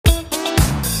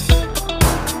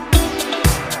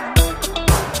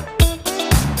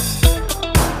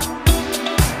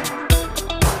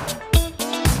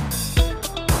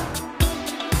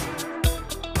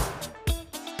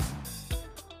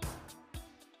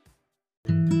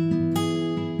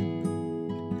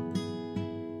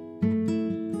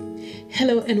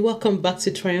Hello and welcome back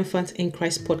to Triumphant in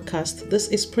Christ podcast. This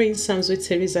is Praying Psalms with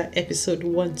Theresa, episode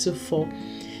 124.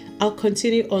 I'll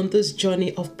continue on this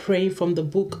journey of praying from the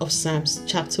book of Psalms,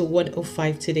 chapter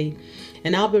 105 today.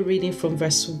 And I'll be reading from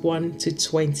verse 1 to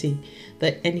 20,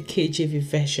 the NKJV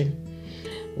version.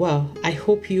 Well, I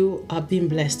hope you are being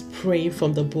blessed praying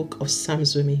from the book of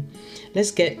Psalms with me.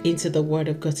 Let's get into the word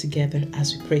of God together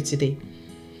as we pray today.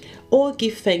 Oh,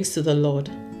 give thanks to the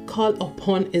Lord. Call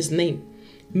upon his name.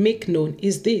 Make known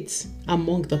his deeds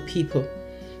among the people.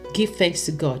 Give thanks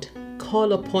to God.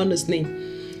 Call upon his name.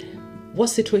 What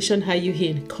situation are you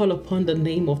in? Call upon the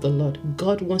name of the Lord.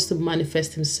 God wants to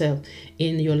manifest himself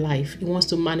in your life. He wants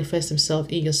to manifest himself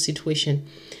in your situation.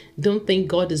 Don't think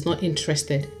God is not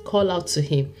interested. Call out to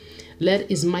him. Let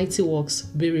his mighty works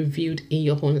be revealed in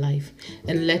your own life,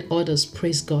 and let others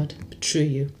praise God through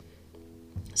you.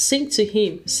 Sing to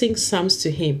him. Sing psalms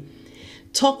to him.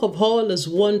 Talk of all his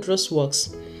wondrous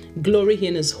works. Glory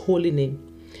in his holy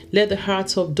name. Let the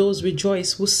hearts of those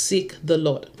rejoice who seek the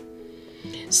Lord.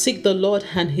 Seek the Lord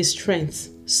and his strength.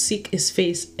 Seek his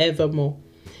face evermore.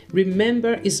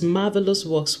 Remember his marvelous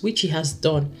works which he has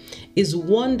done, his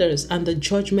wonders and the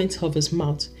judgment of his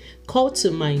mouth. Call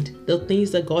to mind the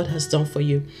things that God has done for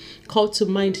you. Call to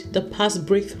mind the past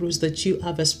breakthroughs that you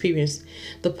have experienced,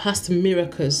 the past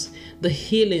miracles, the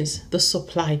healings, the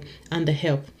supply, and the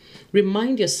help.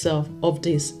 Remind yourself of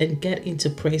this and get into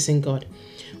praising God.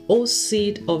 O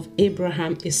seed of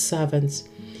Abraham, his servants,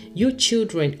 you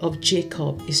children of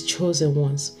Jacob, his chosen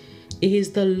ones. He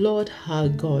is the Lord our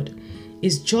God.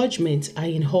 His judgments are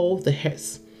in all the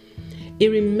earth. He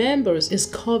remembers his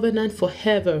covenant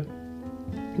forever,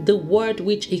 the word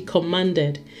which he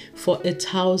commanded for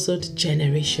 1,000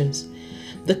 generations,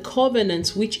 the covenant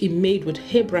which he made with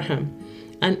Abraham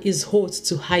and his oath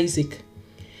to Isaac,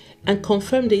 and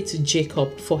confirmed it to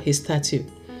Jacob for his statute,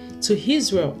 to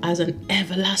Israel as an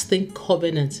everlasting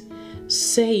covenant,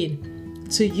 saying,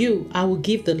 to you I will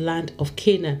give the land of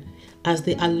Canaan as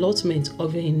the allotment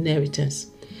of your inheritance.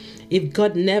 If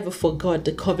God never forgot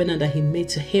the covenant that he made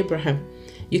to Abraham,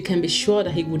 you can be sure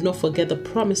that he would not forget the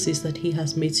promises that he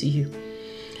has made to you.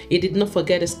 He did not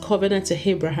forget his covenant to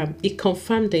Abraham. He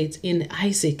confirmed it in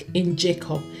Isaac, in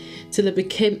Jacob, till it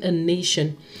became a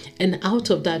nation. And out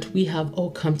of that, we have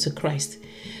all come to Christ.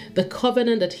 The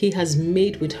covenant that he has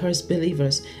made with us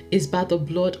believers is by the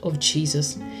blood of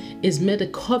Jesus. He's made a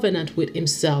covenant with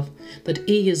himself that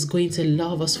he is going to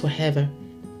love us forever.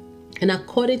 And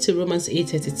according to Romans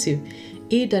 8:32,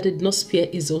 he that did not spare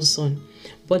his own son,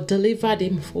 but delivered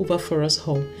him over for us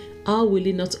all, how will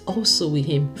he not also with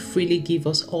him freely give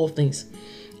us all things?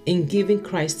 In giving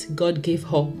Christ, God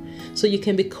gave all. So you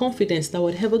can be confident that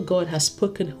whatever God has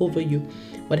spoken over you,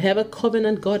 whatever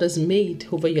covenant God has made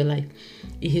over your life,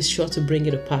 he is sure to bring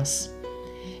it to pass.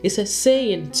 It says,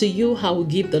 saying, to you I will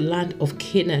give the land of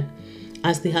Canaan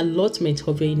as the allotment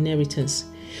of your inheritance.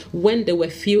 When they were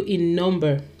few in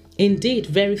number, indeed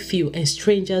very few, and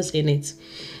strangers in it,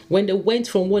 when they went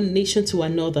from one nation to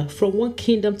another, from one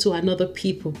kingdom to another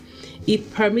people, he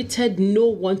permitted no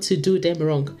one to do them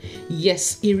wrong.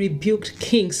 Yes, he rebuked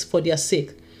kings for their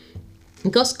sake.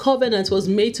 God's covenant was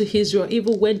made to Israel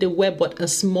even when they were but a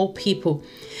small people.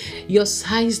 Your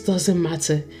size doesn't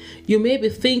matter. You may be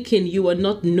thinking you are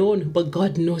not known, but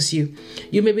God knows you.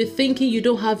 You may be thinking you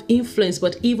don't have influence,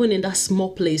 but even in that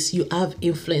small place, you have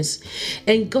influence.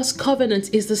 And God's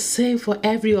covenant is the same for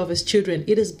every of his children.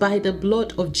 It is by the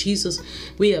blood of Jesus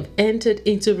we have entered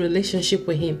into relationship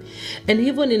with him. And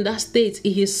even in that state,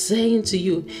 he is saying to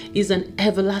you, is an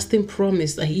everlasting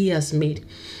promise that he has made.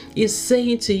 Is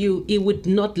saying to you, he would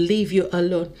not leave you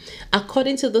alone.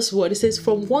 According to this word, it says,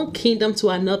 from one kingdom to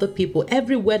another people,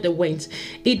 everywhere they went,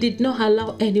 he did not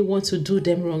allow anyone to do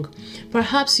them wrong.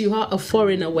 Perhaps you are a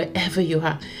foreigner wherever you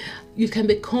are. You can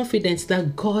be confident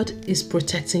that God is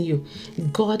protecting you.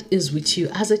 God is with you.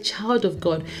 As a child of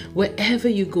God, wherever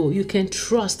you go, you can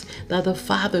trust that the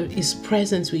Father is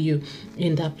present with you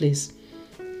in that place.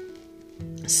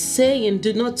 Saying,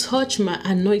 do not touch my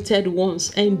anointed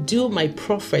ones and do my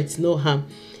prophets no harm.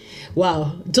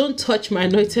 Wow, don't touch my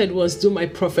anointed ones, do my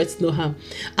prophets no harm.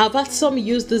 I've had some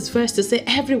use this verse to say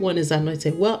everyone is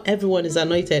anointed. Well, everyone is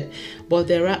anointed, but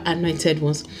there are anointed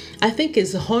ones. I think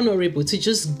it's honorable to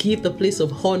just give the place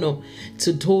of honor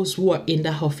to those who are in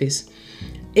that office.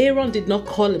 Aaron did not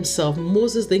call himself.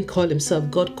 Moses didn't call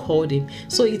himself. God called him.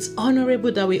 So it's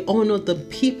honorable that we honor the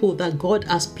people that God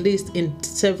has placed in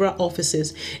several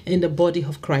offices in the body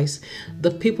of Christ.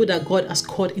 The people that God has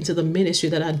called into the ministry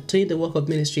that are doing the work of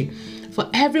ministry. For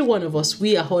every one of us,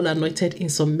 we are all anointed in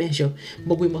some measure,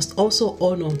 but we must also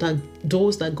honor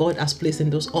those that God has placed in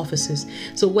those offices.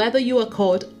 So whether you are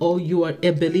called or you are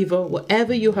a believer,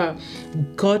 whatever you are,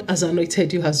 God has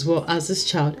anointed you as well as His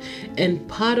child. And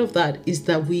part of that is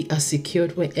that we are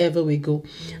secured wherever we go.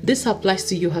 This applies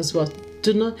to you as well.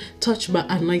 Do not touch my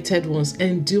anointed ones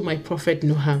and do my prophet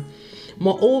no harm.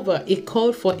 Moreover, it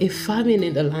called for a famine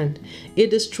in the land.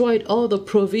 It destroyed all the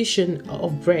provision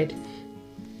of bread.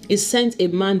 It sent a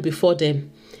man before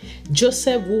them,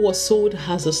 Joseph, who was sold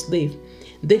as a slave.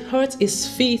 They hurt his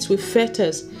feet with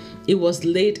fetters. It was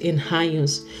laid in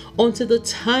irons, until the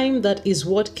time that his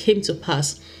word came to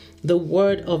pass. The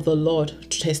word of the Lord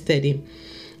tested him.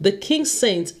 The king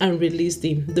sent and released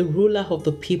him. The ruler of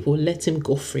the people let him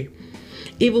go free.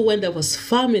 Even when there was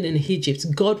famine in Egypt,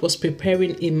 God was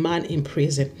preparing a man in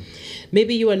prison.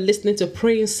 Maybe you are listening to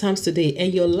Praying Psalms today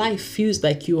and your life feels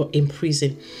like you are in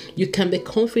prison. You can be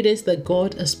confident that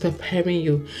God is preparing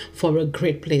you for a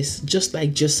great place, just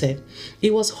like Joseph. He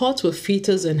was hot with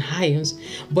fetters and irons,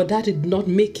 but that did not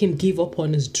make him give up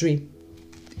on his dream.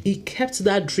 He kept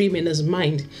that dream in his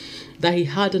mind that he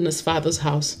had in his father's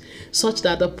house, such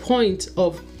that the point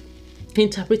of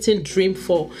interpreting dream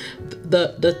for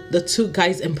the two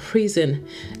guys in prison,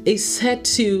 he said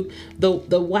to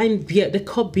the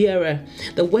cupbearer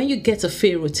that when you get to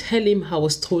Pharaoh, tell him I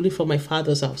was stolen from my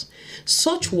father's house.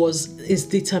 Such was his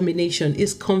determination,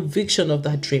 his conviction of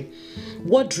that dream.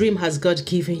 What dream has God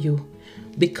given you?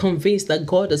 Be convinced that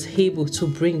God is able to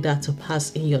bring that to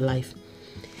pass in your life.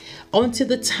 Until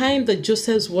the time that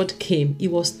Joseph's word came, he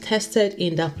was tested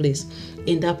in that place,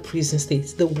 in that prison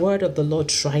state. The word of the Lord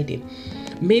tried him.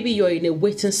 Maybe you're in a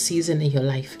waiting season in your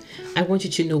life. I want you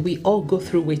to know we all go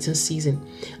through waiting season.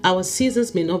 Our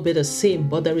seasons may not be the same,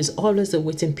 but there is always a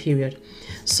waiting period.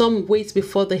 Some wait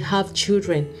before they have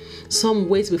children. Some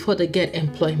wait before they get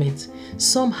employment.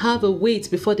 Some have a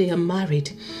wait before they are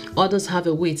married. Others have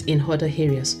a wait in other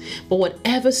areas. But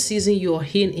whatever season you are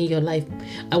in your life,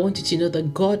 I want you to know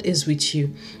that God is with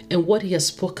you. And what He has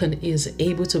spoken is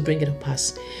able to bring it to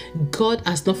pass. God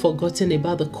has not forgotten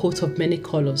about the coat of many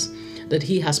colors that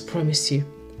He has promised you.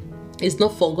 He's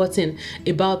not forgotten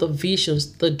about the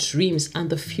visions, the dreams, and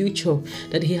the future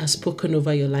that He has spoken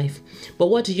over your life. But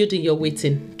what do you do in your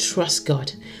waiting? Trust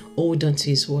God. Hold on to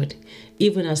His word.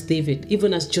 Even as David,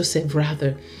 even as Joseph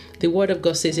rather, the word of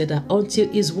God says here that until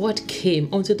His word came,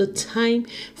 until the time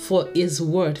for His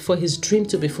word, for His dream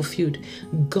to be fulfilled,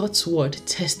 God's word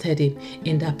tested him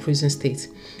in that prison state.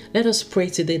 Let us pray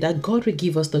today that God will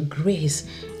give us the grace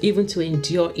even to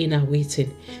endure in our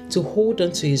waiting, to hold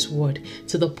on to His word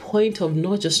to the point of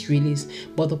not just release,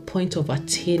 but the point of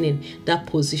attaining that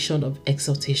position of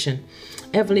exaltation.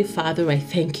 Heavenly Father, I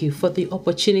thank you for the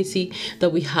opportunity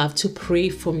that we have to pray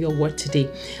from your word today.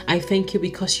 I thank you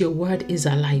because your word is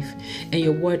alive and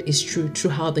your word is true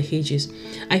throughout the ages.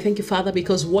 I thank you, Father,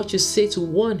 because what you say to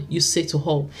one, you say to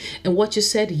all. And what you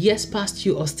said yes past,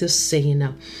 you are still saying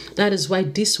now. That is why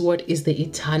this word is the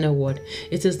eternal word.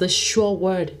 It is the sure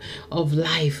word of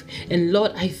life. And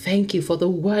Lord, I thank you for the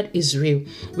word is real.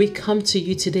 We come to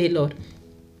you today, Lord,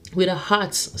 with our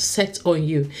hearts set on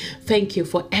you. Thank you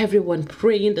for everyone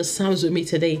praying the Psalms with me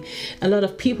today. A lot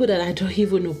of people that I don't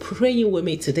even know praying with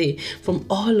me today from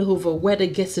all over where they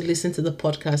get to listen to the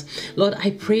podcast. Lord,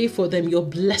 I pray for them, your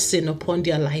blessing upon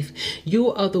their life.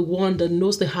 You are the one that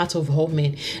knows the heart of all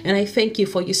men. And I thank you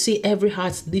for you see every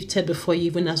heart lifted before you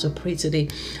even as we pray today.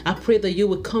 I pray that you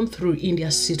will come through in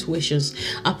their situations.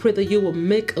 I pray that you will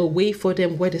make a way for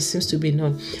them where there seems to be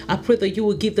none. I pray that you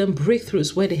will give them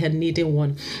breakthroughs where they had needed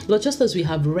one. Lord, just as we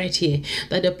have read here,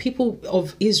 that the people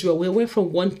of Israel went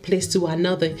from one place to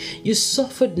another, you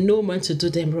suffered no man to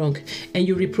do them wrong, and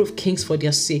you reproved kings for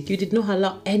their sake. You did not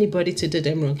allow anybody to do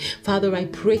them wrong. Father, I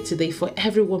pray today for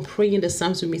everyone praying the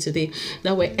Psalms with me today,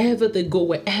 that wherever they go,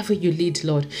 wherever you lead,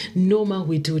 Lord, no man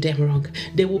will do them wrong.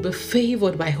 They will be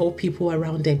favored by all people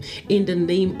around them, in the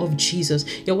name of Jesus.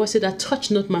 Your word said that touch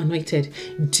not my anointed,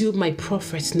 do my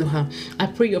prophets no harm. I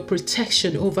pray your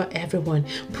protection over everyone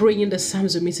praying the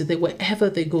Psalms with me today, wherever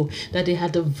they go, that they are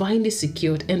divinely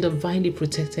secured and divinely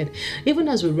protected. Even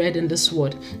as we read in this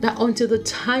word, that until the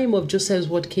time of Joseph's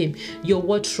word came, your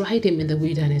word tried him in the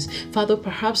wilderness. Father,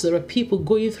 perhaps there are people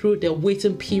going through their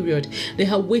waiting period. They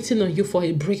are waiting on you for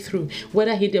a breakthrough,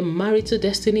 whether in their marital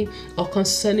destiny or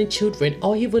concerning children,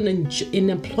 or even in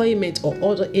employment or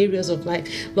other areas of life.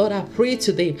 Lord, I pray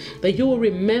today that you will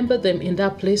remember them in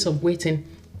that place of waiting.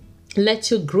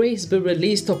 Let your grace be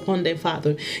released upon them,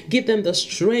 Father. Give them the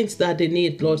strength that they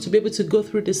need, Lord, to be able to go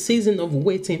through the season of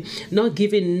waiting, not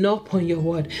giving up on your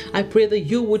word. I pray that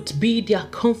you would be their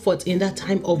comfort in that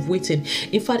time of waiting.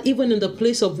 In fact, even in the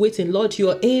place of waiting, Lord, you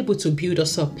are able to build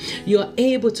us up. You are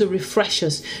able to refresh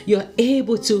us. You are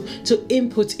able to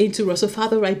input into us. So,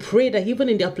 Father, I pray that even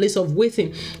in their place of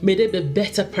waiting, may they be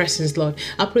better persons, Lord.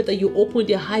 I pray that you open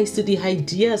their eyes to the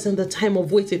ideas in the time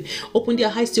of waiting. Open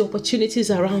their eyes to opportunities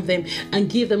around them, and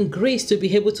give them grace to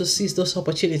be able to seize those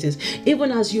opportunities.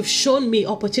 Even as you've shown me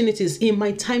opportunities in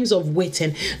my times of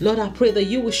waiting, Lord, I pray that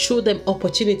you will show them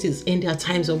opportunities in their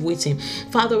times of waiting.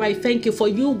 Father, I thank you for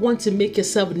you want to make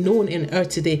yourself known in earth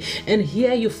today. And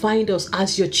here you find us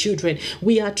as your children.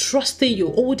 We are trusting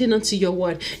you, holding onto your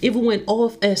word, even when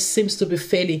all else seems to be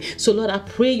failing. So, Lord, I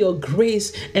pray your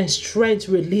grace and strength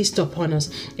released upon us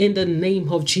in the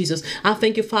name of Jesus. I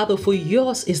thank you, Father, for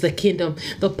yours is the kingdom,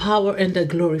 the power, and the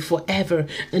glory forever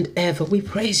and ever. We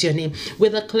praise your name. We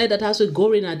declare that as we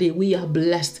go in our day, we are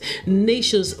blessed.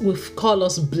 Nations will call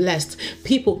us blessed.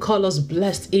 People call us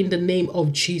blessed in the name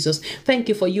of Jesus. Thank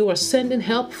you for you are sending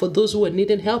help for those who are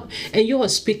needing help, and you are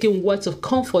speaking words of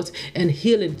comfort and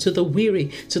healing to the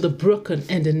weary, to the broken,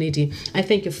 and the needy. I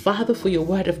thank you, Father, for your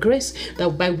word of grace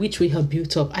that by which we have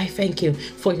built up. I thank you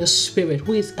for your spirit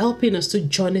who is helping us to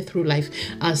journey through life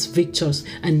as victors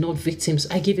and not victims.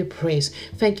 I give you praise.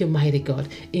 Thank you, mighty God.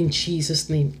 In Jesus'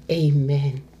 name,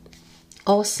 amen.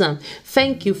 Awesome.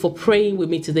 Thank you for praying with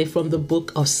me today from the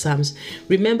book of Psalms.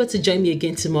 Remember to join me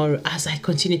again tomorrow as I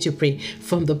continue to pray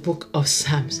from the book of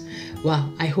Psalms.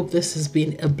 Wow, I hope this has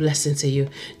been a blessing to you.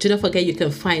 Do not forget you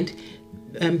can find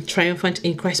Triumphant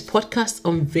in Christ podcast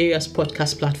on various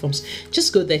podcast platforms.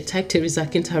 Just go there, type Theresa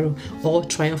Kintaro or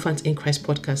Triumphant in Christ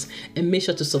podcast, and make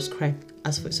sure to subscribe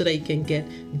so that you can get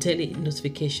daily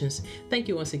notifications. Thank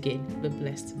you once again. Be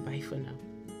blessed. Bye for now.